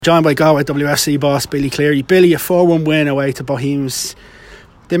Joined by Galway WFC boss Billy Clery. Billy, a 4-1 win away to Bohemians.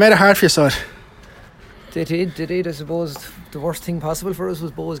 They made it hard for your side. They did. I suppose the worst thing possible for us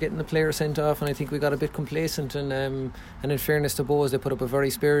was Bohs getting the player sent off, and I think we got a bit complacent. And in fairness to Bohs, they put up a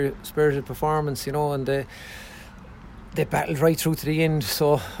very spirited performance, and they battled right through to the end.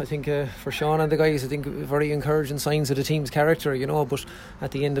 So I think for Sean and the guys, I think very encouraging signs of the team's character, But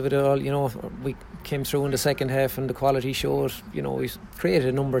at the end of it all, we came through in the second half and the quality showed. We created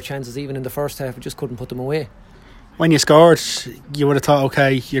a number of chances even in the first half, we just couldn't put them away. When you scored, you would have thought,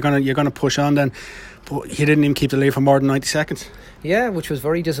 okay, you're gonna push on then, but you didn't even keep the lead for more than 90 seconds. Yeah, which was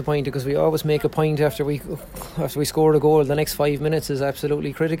very disappointing because we always make a point after we score a goal. The next 5 minutes is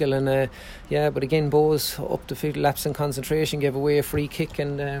absolutely critical, and but again, Bohs up the field, lapse in concentration, gave away a free kick,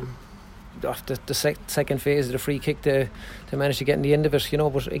 and the second phase of the free kick, they managed to get in the end of it,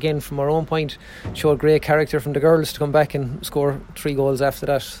 But again, from our own point, showed great character from the girls to come back and score 3 goals after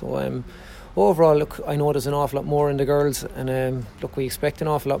that. So overall, look, I know there's an awful lot more in the girls, and we expect an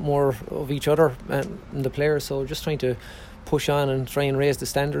awful lot more of each other and the players. So just trying to push on and try and raise the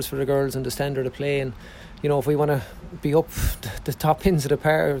standards for the girls and the standard of play. And if we want to be up the top ends of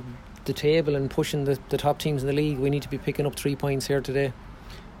the table and pushing the top teams in the league, we need to be picking up 3 points here today.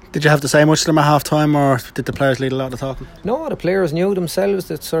 Did you have to say much to them at half time, or did the players lead a lot of the talking? No, the players knew themselves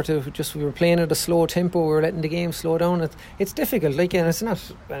that sort of we were playing at a slow tempo, we were letting the game slow down. It's difficult, and it's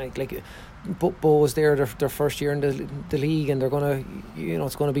not like Bohs there, their first year in the league, and they're gonna,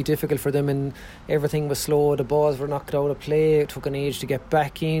 it's going to be difficult for them, and everything was slow, the balls were knocked out of play, it took an age to get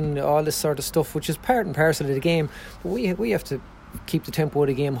back in, all this sort of stuff, which is part and parcel of the game. But we have to keep the tempo of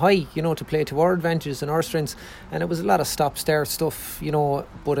the game high, to play to our advantages and our strengths, and it was a lot of stop-start stuff,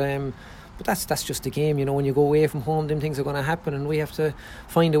 but that's just the game, when you go away from home, them things are going to happen, and we have to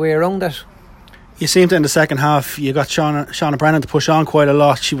find a way around that. You seemed in the second half, you got Shauna Brennan to push on quite a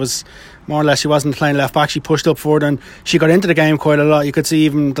lot. She was more or less, she wasn't playing left back, she pushed up forward and she got into the game quite a lot. You could see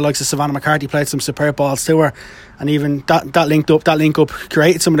even the likes of Savannah McCarthy played some superb balls to her, and even that link up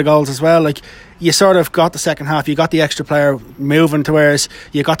created some of the goals as well. Like, you sort of got the second half, you got the extra player moving to where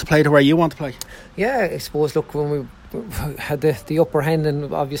you got to play to where you want to play. Yeah, I suppose, look, when we had the upper hand,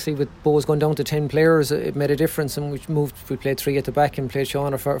 and obviously with Bohs going down to 10 players, it made a difference, and we played 3 at the back and played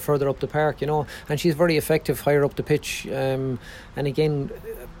Shauna further up the park, and she's very effective higher up the pitch, and again,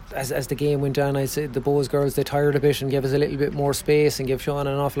 as the game went on, I said the Bohs girls, they tired a bit and gave us a little bit more space and gave Shauna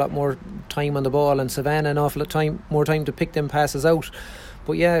an awful lot more time on the ball, and Savannah an awful lot more time to pick them passes out.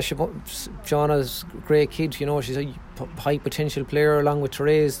 But yeah, Shauna's a great kid, she's a high potential player along with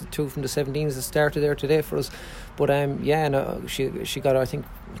Therese, the 2 from the 17s that started there today for us. But she got, I think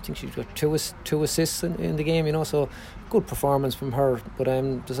she's got two assists in the game, so good performance from her. But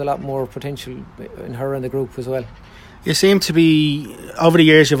there's a lot more potential in her and the group as well. You seem to be, over the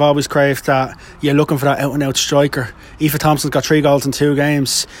years, you've always craved that you're looking for that out-and-out striker. Aoife Thompson's got 3 goals in 2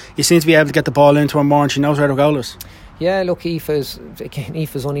 games. You seem to be able to get the ball into her more, and she knows where the goal is. Yeah, look,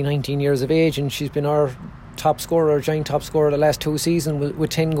 Aoife's only 19 years of age, and she's been our giant top scorer the last 2 seasons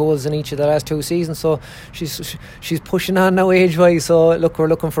with 10 goals in each of the last 2 seasons. So she's pushing on now age-wise. So look, we're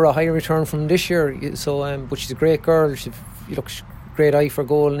looking for a high return from this year. So, but she's a great girl. She's great eye for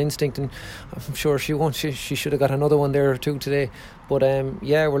goal and instinct, and I'm sure she should have got another one there too today. But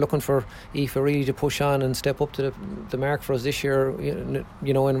we're looking for Aoife really to push on and step up to the mark for us this year, in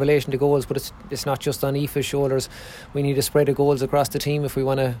relation to goals. But it's not just on Aoife's shoulders. We need a spread of goals across the team if we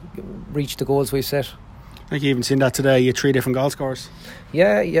want to reach the goals we've set. I think you even seen that today. You had 3 different goal scorers.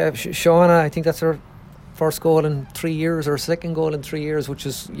 Yeah. Shauna, I think that's her first goal in 3 years, or second goal in 3 years, which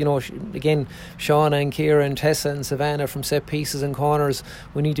is, again, Shauna and Ciara and Tessa and Savannah from set pieces and corners.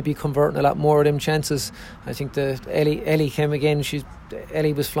 We need to be converting a lot more of them chances. I think Ellie came again.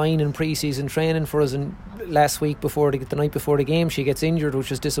 Ellie was flying in pre-season training for us, and last week the night before the game she gets injured, which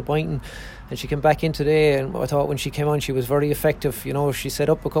was disappointing, and she came back in today, and I thought when she came on she was very effective. She set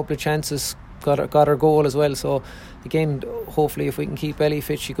up a couple of chances, got her goal as well. So again, hopefully if we can keep Ellie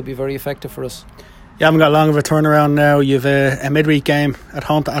fit, she could be very effective for us. You haven't got long of a turnaround now. You've a midweek game at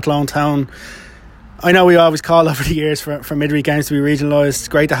home to Athlone Town. I know we always call over the years for midweek games to be regionalised. It's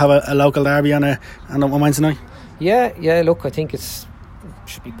great to have a local derby on a Wednesday night. Yeah, look, I think it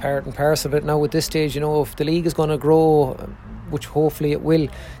should be part and parcel of it now at this stage. If the league is going to grow, which hopefully it will,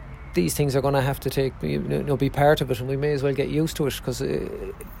 these things are going to have to be part of it, and we may as well get used to it, because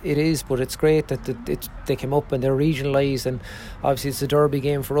it is. But it's great that they came up and they're regionalised, and obviously it's a derby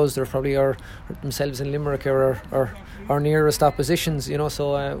game for us. They're probably themselves in Limerick or our nearest oppositions,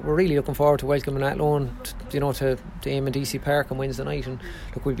 so we're really looking forward to welcoming Athlone to Eamon DC Park on Wednesday night. And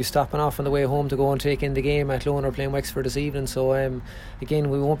look, we'll be stopping off on the way home to go and take in the game. Athlone are playing Wexford this evening, so again,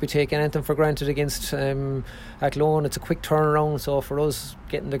 we won't be taking anything for granted against Athlone. It's a quick turnaround, so for us,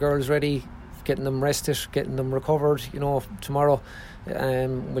 getting the girls ready, getting them rested, getting them recovered, tomorrow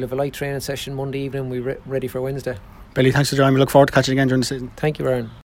we'll have a light training session Monday evening. We're ready for Wednesday. Billy, thanks for joining me. Look forward to catching you again during the season. Thank you, Aaron.